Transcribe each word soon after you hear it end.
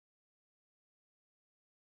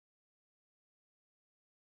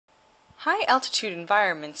High-altitude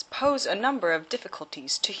environments pose a number of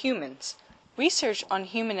difficulties to humans. Research on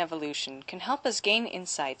human evolution can help us gain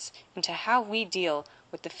insights into how we deal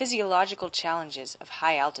with the physiological challenges of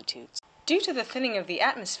high altitudes. Due to the thinning of the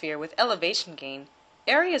atmosphere with elevation gain,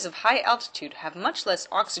 areas of high altitude have much less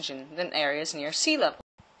oxygen than areas near sea level.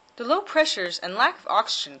 The low pressures and lack of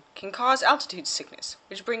oxygen can cause altitude sickness,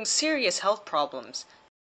 which brings serious health problems.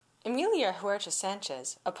 Emilia Huerta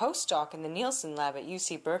Sanchez, a postdoc in the Nielsen lab at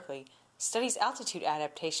UC Berkeley, studies altitude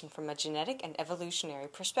adaptation from a genetic and evolutionary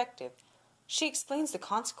perspective. She explains the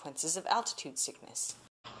consequences of altitude sickness.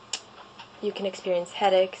 You can experience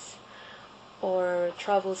headaches or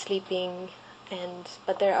trouble sleeping,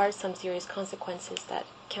 but there are some serious consequences that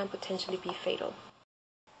can potentially be fatal.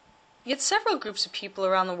 Yet several groups of people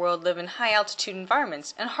around the world live in high-altitude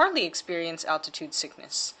environments and hardly experience altitude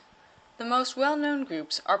sickness. The most well-known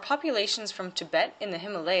groups are populations from Tibet in the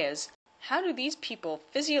Himalayas. How do these people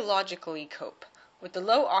physiologically cope with the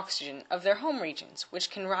low oxygen of their home regions,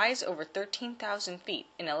 which can rise over 13,000 feet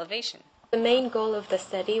in elevation? The main goal of the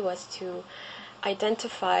study was to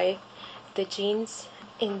identify the genes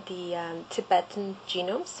in the Tibetan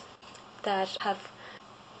genomes that have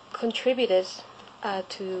contributed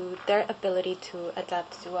to their ability to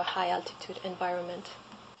adapt to a high-altitude environment.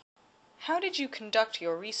 How did you conduct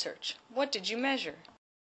your research? What did you measure?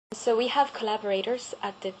 So we have collaborators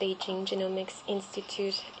at the Beijing Genomics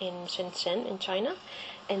Institute in Shenzhen in China,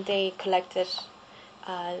 and they collected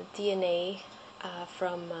DNA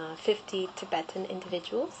from 50 Tibetan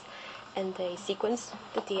individuals, and they sequenced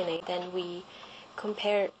the DNA. Then we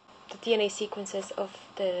compared the DNA sequences of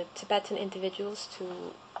the Tibetan individuals to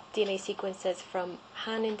DNA sequences from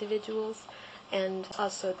Han individuals and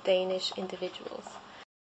also Danish individuals.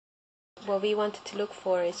 What we wanted to look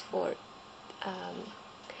for is for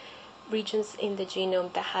regions in the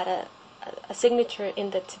genome that had a signature in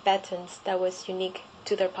the Tibetans that was unique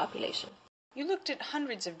to their population. You looked at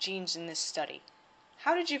hundreds of genes in this study.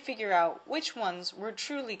 How did you figure out which ones were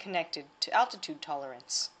truly connected to altitude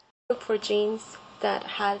tolerance? Look for genes that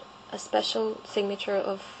had a special signature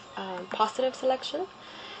of positive selection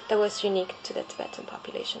that was unique to the Tibetan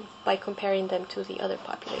population by comparing them to the other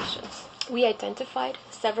populations. We identified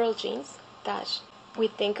several genes that we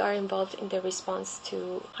think are involved in the response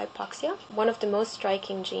to hypoxia. One of the most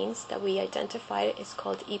striking genes that we identified is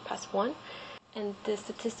called EPAS1, and the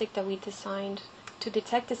statistic that we designed to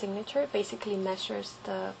detect the signature basically measures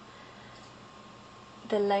the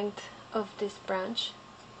length of this branch,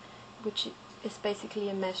 which is basically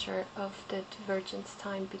a measure of the divergence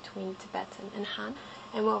time between Tibetan and Han.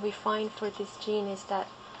 And what we find for this gene is that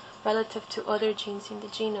relative to other genes in the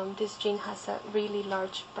genome, this gene has a really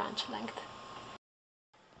large branch length.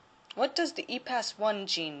 What does the EPAS1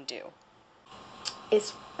 gene do?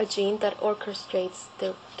 It's a gene that orchestrates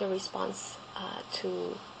the response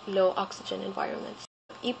to low oxygen environments.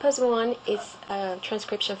 EPAS1 is a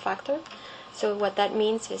transcription factor. So what that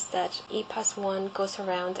means is that EPAS1 goes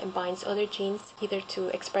around and binds other genes, either to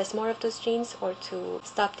express more of those genes or to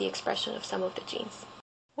stop the expression of some of the genes.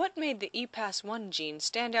 What made the EPAS1 gene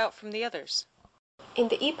stand out from the others? In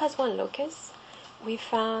the EPAS1 locus, we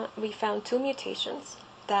found two mutations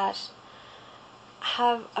that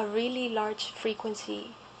have a really large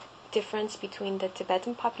frequency difference between the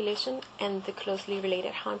Tibetan population and the closely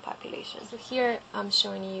related Han population. So here I'm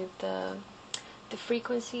showing you the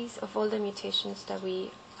frequencies of all the mutations that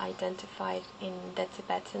we identified in the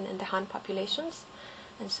Tibetan and the Han populations.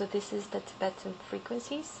 And so this is the Tibetan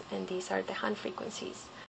frequencies, and these are the Han frequencies.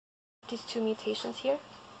 These two mutations here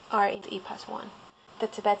are in the EPAS1. The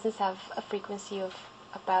Tibetans have a frequency of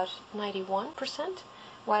about 91%,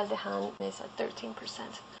 while the Han is at 13%.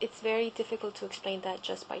 It's very difficult to explain that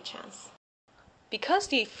just by chance. Because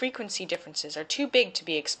the frequency differences are too big to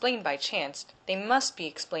be explained by chance, they must be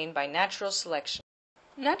explained by natural selection.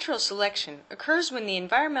 Natural selection occurs when the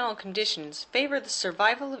environmental conditions favor the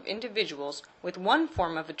survival of individuals with one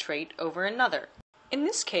form of a trait over another. In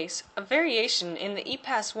this case, a variation in the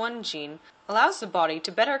EPAS1 gene allows the body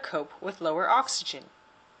to better cope with lower oxygen.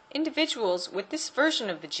 Individuals with this version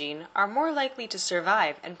of the gene are more likely to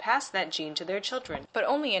survive and pass that gene to their children, but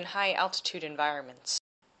only in high-altitude environments.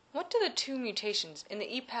 What do the two mutations in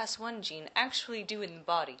the EPAS1 gene actually do in the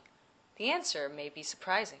body? The answer may be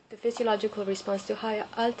surprising. The physiological response to high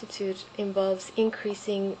altitude involves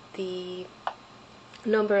increasing the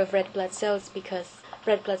number of red blood cells, because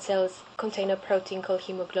red blood cells contain a protein called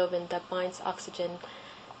hemoglobin that binds oxygen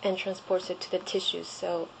and transports it to the tissues.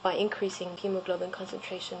 So by increasing hemoglobin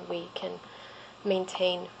concentration, we can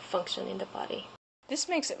maintain function in the body. This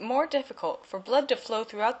makes it more difficult for blood to flow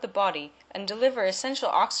throughout the body and deliver essential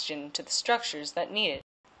oxygen to the structures that need it.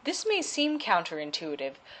 This may seem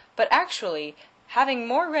counterintuitive, but actually, having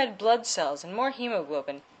more red blood cells and more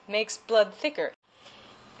hemoglobin makes blood thicker.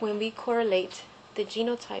 When we correlate the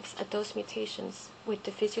genotypes at those mutations with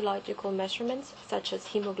the physiological measurements, such as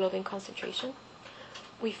hemoglobin concentration,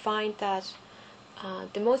 we find that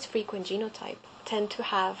the most frequent genotype tend to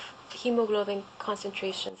have hemoglobin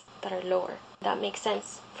concentrations that are lower. That makes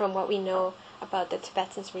sense from what we know about the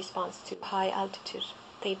Tibetans' response to high altitude.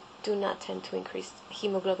 They do not tend to increase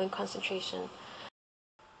hemoglobin concentration.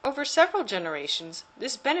 Over several generations,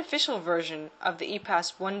 this beneficial version of the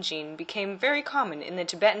EPAS1 gene became very common in the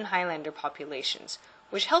Tibetan Highlander populations,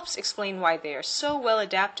 which helps explain why they are so well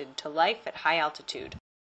adapted to life at high altitude.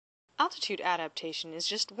 Altitude adaptation is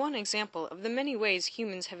just one example of the many ways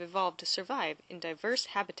humans have evolved to survive in diverse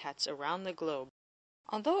habitats around the globe.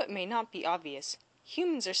 Although it may not be obvious,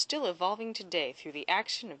 humans are still evolving today through the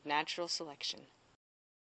action of natural selection.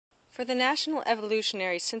 For the National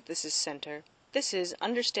Evolutionary Synthesis Center, this is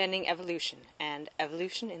Understanding Evolution and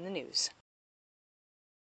Evolution in the News.